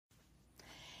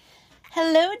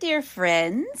Hello, dear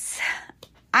friends.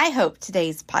 I hope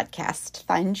today's podcast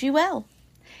finds you well.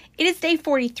 It is day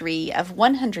 43 of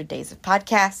 100 Days of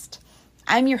Podcast.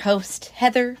 I'm your host,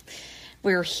 Heather.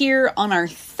 We're here on our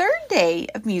third day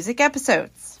of music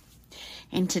episodes.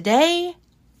 And today,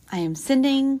 I am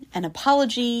sending an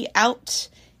apology out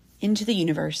into the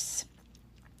universe.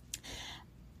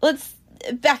 Let's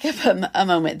back up a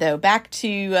moment, though.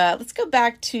 Let's go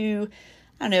back to,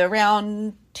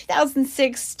 around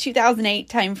 2006, 2008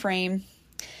 time frame.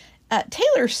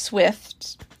 Taylor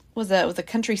Swift was a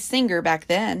country singer back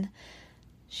then.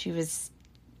 She was,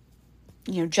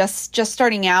 just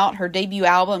starting out. Her debut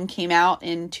album came out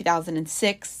in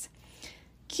 2006.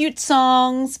 Cute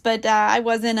songs, but I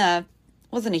wasn't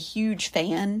a huge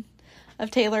fan of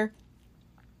Taylor.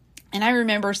 And I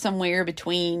remember somewhere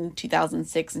between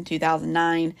 2006 and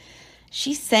 2009,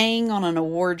 she sang on an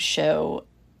award show,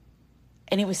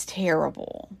 and it was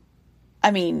terrible.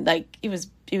 I mean, it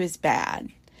was bad.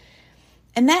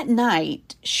 And that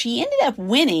night, she ended up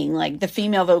winning, the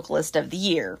Female Vocalist of the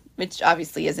Year, which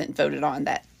obviously isn't voted on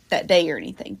that day or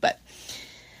anything. But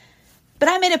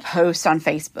I made a post on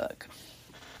Facebook.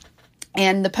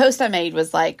 And the post I made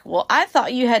was well, I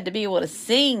thought you had to be able to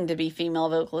sing to be Female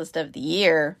Vocalist of the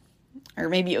Year. Or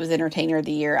maybe it was Entertainer of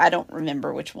the Year. I don't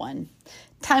remember which one.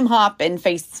 Time Hop and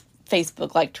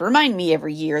Facebook like to remind me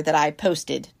every year that I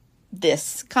posted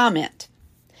this comment.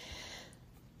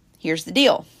 Here's the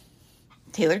deal.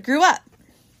 Taylor grew up.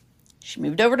 She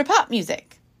moved over to pop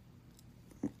music.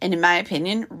 And in my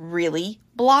opinion, really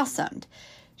blossomed.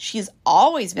 She's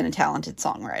always been a talented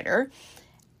songwriter.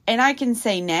 And I can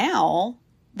say now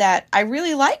that I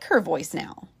really like her voice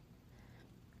now.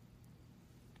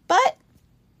 But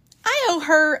I owe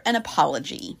her an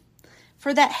apology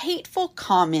for that hateful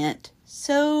comment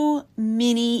so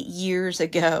many years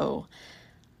ago.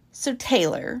 So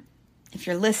Taylor, if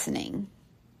you're listening,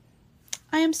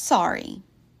 I am sorry.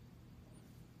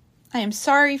 I am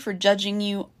sorry for judging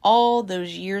you all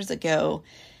those years ago,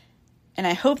 and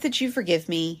I hope that you forgive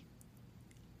me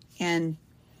and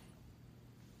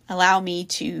allow me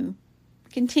to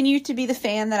continue to be the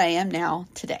fan that I am now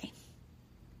today.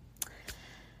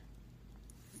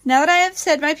 Now that I have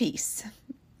said my piece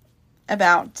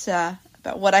about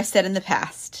what I said in the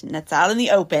past, and that's out in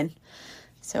the open,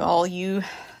 so all you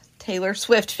Taylor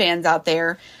Swift fans out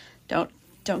there, don't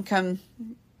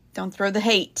throw the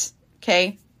hate,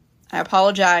 okay? I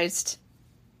apologized.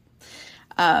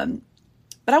 But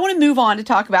I want to move on to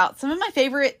talk about some of my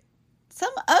favorite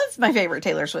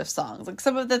Taylor Swift songs,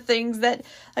 some of the things that,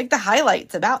 the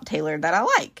highlights about Taylor that I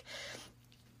like.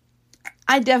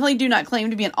 I definitely do not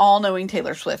claim to be an all-knowing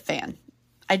Taylor Swift fan.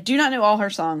 I do not know all her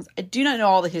songs. I do not know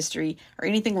all the history or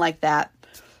anything like that.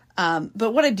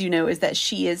 But what I do know is that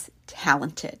she is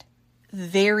talented.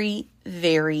 Very,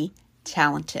 very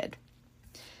talented.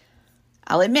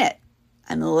 I'll admit,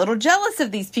 I'm a little jealous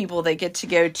of these people that get to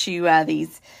go to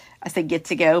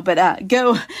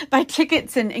go buy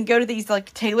tickets and go to these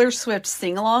Taylor Swift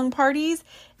sing-along parties.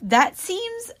 That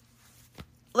seems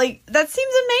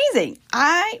amazing.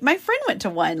 My friend went to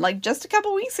one just a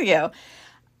couple weeks ago.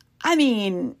 I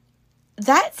mean,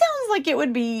 that sounds like it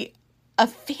would be a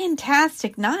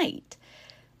fantastic night.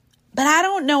 But I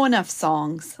don't know enough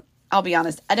songs. I'll be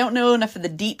honest. I don't know enough of the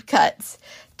deep cuts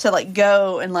to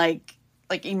go and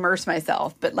immerse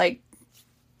myself. But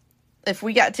if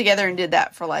we got together and did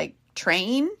that for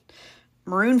Train,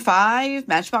 Maroon 5,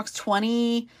 Matchbox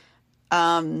 20,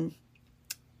 bands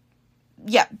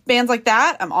like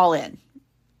that, I'm all in.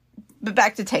 But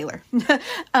back to Taylor.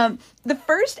 The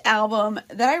first album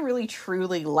that I really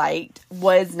truly liked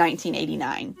was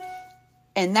 1989.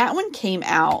 And that one came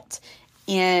out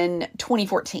in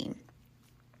 2014.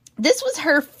 This was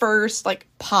her first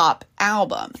pop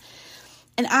album.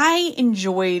 And I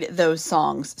enjoyed those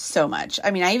songs so much.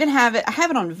 I mean, I have it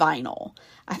on vinyl.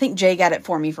 I think Jay got it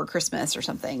for me for Christmas or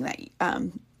something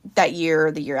that year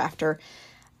or the year after.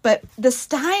 But the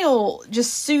style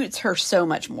just suits her so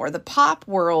much more. The pop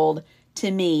world,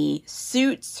 to me,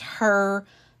 suits her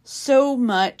so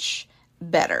much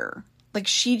better.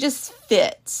 She just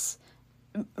fits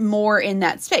more in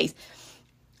that space.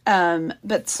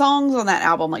 But songs on that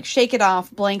album, Shake It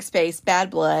Off, Blank Space, Bad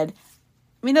Blood,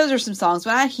 I mean, those are some songs.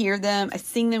 When I hear them, I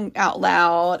sing them out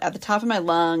loud at the top of my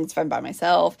lungs if I'm by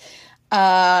myself, or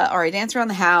I dance around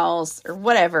the house or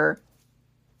whatever.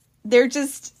 They're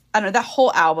just, I don't know, that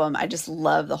whole album, I just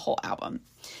love the whole album.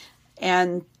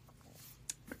 And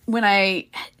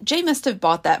Jay must have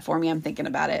bought that for me. I'm thinking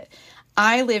about it.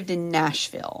 I lived in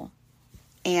Nashville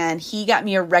and he got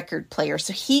me a record player.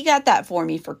 So he got that for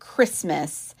me for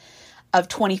Christmas of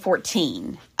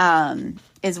 2014,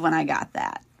 is when I got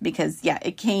that. because yeah,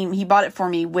 he bought it for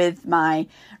me with my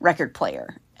record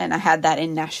player, and I had that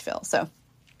in Nashville. So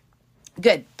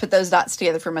good. Put those dots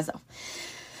together for myself.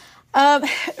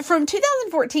 From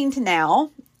 2014 to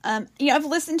now, I've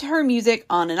listened to her music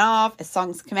on and off as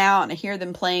songs come out, and I hear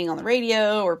them playing on the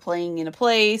radio or playing in a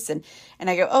place, and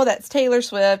I go, oh, that's Taylor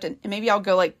Swift, and maybe I'll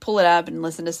go like pull it up and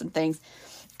listen to some things.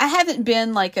 I haven't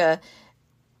been like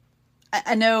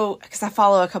I know, because I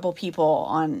follow a couple people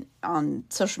on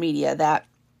social media that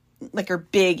like are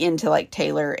big into like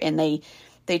Taylor, and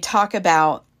they talk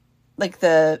about like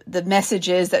the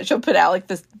messages that she'll put out, like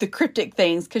the cryptic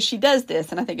things, because she does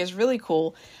this, and I think it's really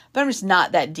cool. But I'm just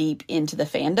not that deep into the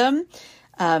fandom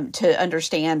to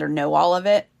understand or know all of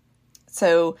it.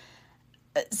 So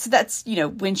that's,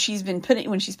 when she's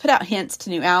put out hints to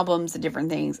new albums and different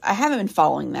things, I haven't been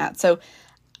following that. So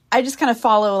I just kind of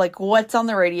follow like what's on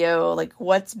the radio, like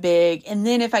what's big. And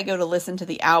then if I go to listen to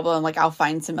the album, like I'll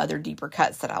find some other deeper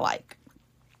cuts that I like.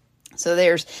 So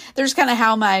there's kind of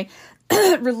how my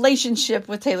relationship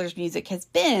with Taylor's music has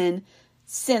been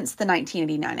since the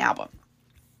 1989 album.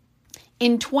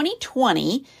 In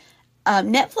 2020,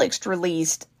 Netflix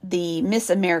released the Miss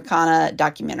Americana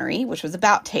documentary, which was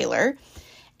about Taylor,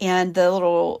 and the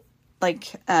little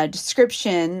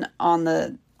description on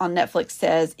Netflix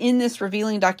says, in this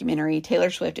revealing documentary, Taylor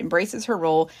Swift embraces her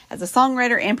role as a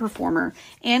songwriter and performer,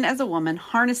 and as a woman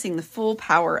harnessing the full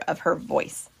power of her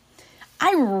voice.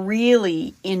 I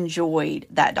really enjoyed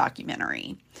that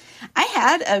documentary. I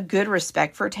had a good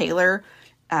respect for Taylor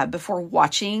before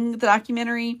watching the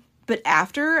documentary, but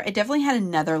after, I definitely had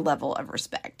another level of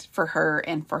respect for her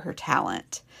and for her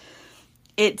talent.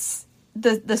 It's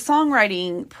the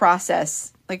songwriting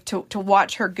process, like to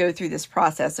watch her go through this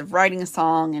process of writing a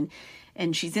song,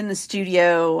 and she's in the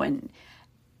studio, and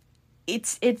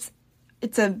it's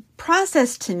a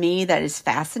process to me that is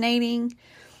fascinating.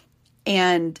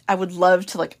 And I would love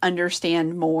to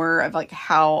understand more of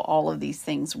how all of these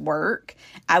things work.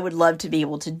 I would love to be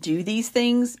able to do these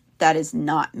things. That is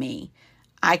not me.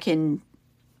 I cannot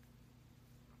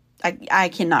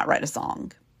write a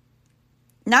song.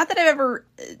 Not that I don't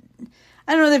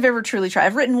know that I've ever truly tried.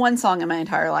 I've written one song in my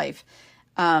entire life.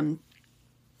 And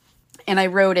I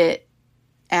wrote it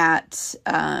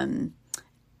when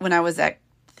I was at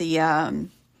I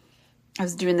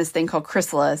was doing this thing called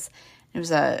Chrysalis. It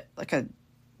was a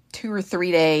 2 or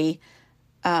 3 day,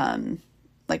 kind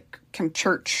of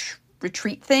church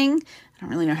retreat thing. I don't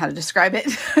really know how to describe it.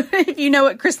 If you know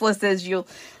what Chrysalis is, you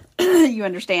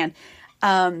understand.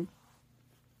 But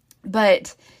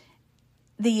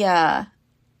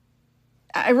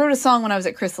I wrote a song when I was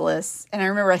at Chrysalis, and I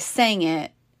remember I sang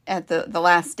it at the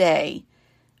last day,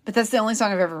 but that's the only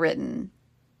song I've ever written.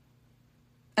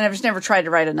 And I've just never tried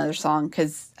to write another song,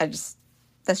 because that's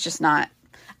just not,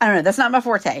 I don't know, that's not my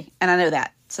forte, and I know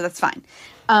that, so that's fine.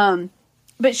 But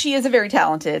she is a very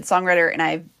talented songwriter, and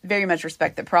I very much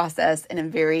respect the process, and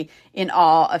am very in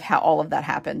awe of how all of that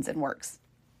happens and works.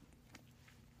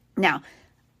 Now,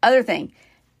 other thing,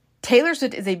 Taylor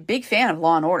Swift is a big fan of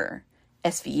Law & Order,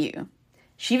 SVU.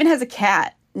 She even has a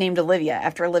cat named Olivia,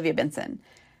 after Olivia Benson.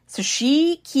 So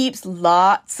she keeps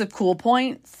lots of cool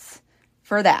points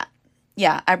for that.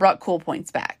 Yeah, I brought cool points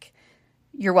back.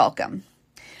 You're welcome.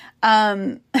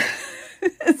 So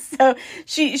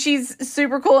she's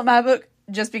super cool in my book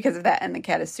just because of that, and the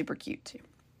cat is super cute too.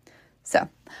 So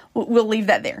we'll leave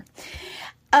that there.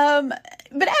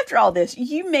 But after all this,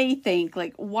 you may think,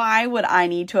 why would I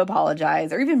need to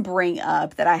apologize or even bring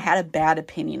up that I had a bad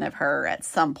opinion of her at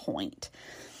some point?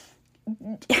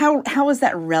 How is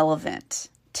that relevant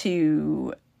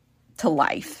to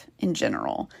life in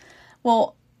general?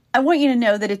 Well, I want you to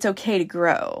know that it's okay to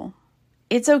grow.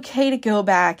 It's okay to go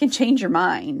back and change your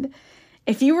mind.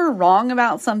 If you were wrong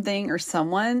about something or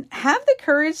someone, have the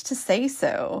courage to say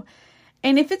so.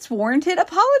 And if it's warranted,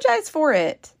 apologize for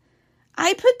it.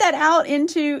 I put that out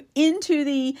into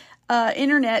the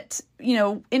internet,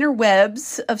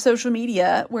 interwebs of social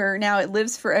media, where now it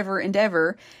lives forever and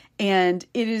ever. And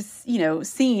it is,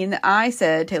 seen that I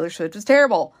said Taylor Swift was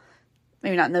terrible.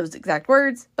 Maybe not in those exact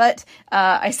words, but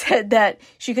I said that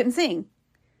she couldn't sing.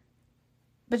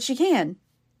 But she can.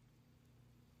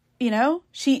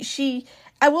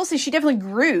 I will say she definitely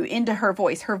grew into her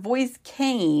voice. Her voice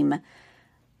came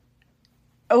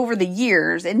over the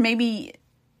years, and maybe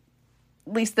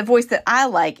at least the voice that I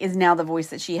like is now the voice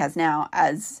that she has now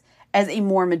as a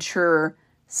more mature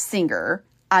singer.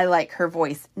 I like her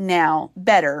voice now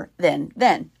better than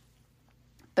then.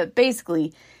 But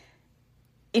basically,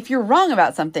 if you're wrong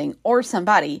about something or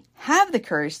somebody, have the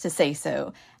courage to say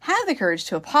so. Have the courage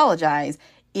to apologize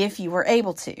if you were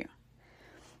able to.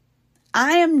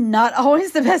 I am not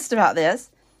always the best about this.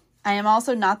 I am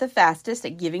also not the fastest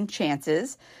at giving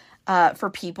chances for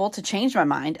people to change my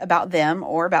mind about them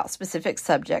or about specific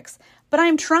subjects, but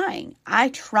I'm trying. I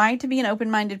try to be an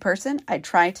open-minded person. I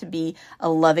try to be a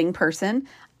loving person.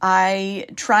 I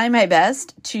try my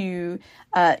best to,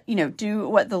 do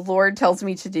what the Lord tells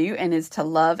me to do, and is to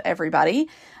love everybody.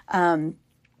 But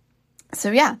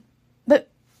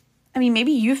I mean,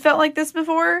 maybe you felt like this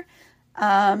before.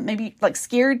 Maybe like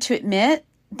scared to admit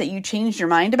that you changed your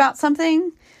mind about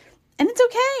something, and it's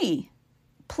okay.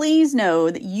 Please know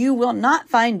that you will not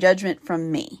find judgment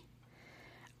from me.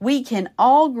 We can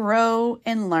all grow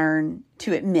and learn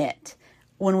to admit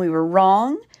when we were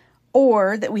wrong,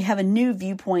 or that we have a new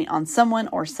viewpoint on someone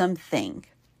or something.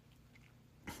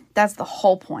 That's the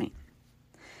whole point,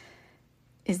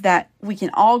 is that we can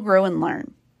all grow and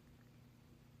learn.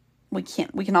 We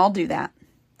can all do that.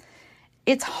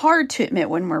 It's hard to admit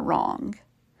when we're wrong.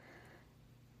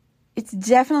 It's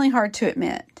definitely hard to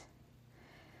admit.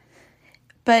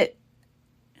 But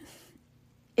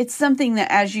it's something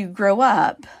that as you grow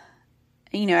up,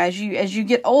 as you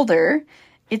get older,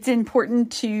 it's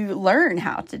important to learn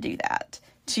how to do that.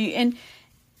 And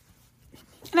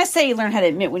I say learn how to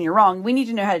admit when you're wrong. We need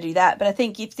to know how to do that. But I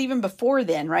think it's even before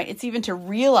then, right? It's even to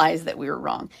realize that we were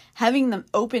wrong. Having the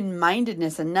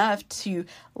open-mindedness enough to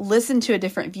listen to a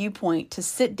different viewpoint, to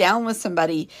sit down with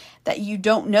somebody that you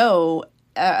don't know,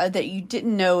 that you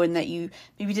didn't know and that you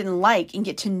maybe didn't like, and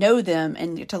get to know them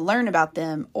and get to learn about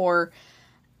them, or,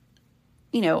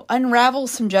 unravel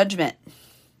some judgment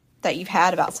that you've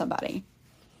had about somebody.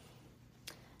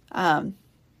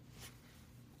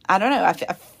 I don't know.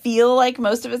 I feel like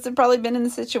most of us have probably been in the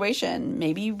situation.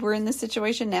 Maybe we're in this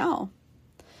situation now.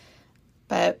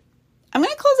 But I'm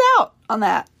going to close out on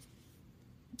that.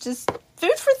 Just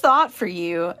food for thought for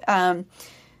you.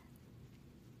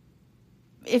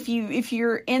 If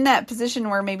you're in that position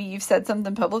where maybe you've said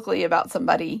something publicly about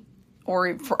somebody,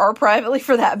 or privately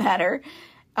for that matter,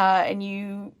 and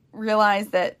you realize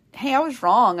that, hey, I was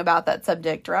wrong about that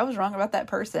subject, or I was wrong about that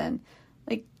person,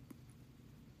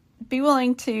 be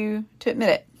willing to admit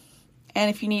it. And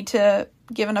if you need to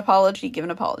give an apology, give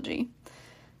an apology.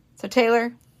 So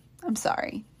Taylor, I'm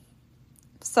sorry.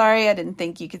 Sorry I didn't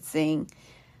think you could sing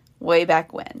way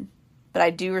back when. But I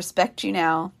do respect you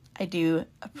now. I do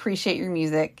appreciate your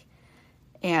music.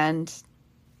 And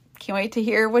can't wait to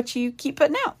hear what you keep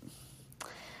putting out.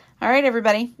 All right,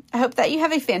 everybody. I hope that you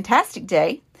have a fantastic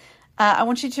day. I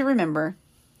want you to remember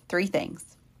 3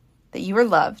 things. That you are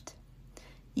loved.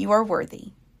 You are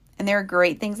worthy. And there are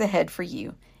great things ahead for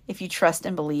you if you trust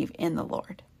and believe in the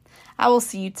Lord. I will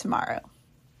see you tomorrow.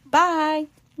 Bye.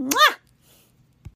 Mwah!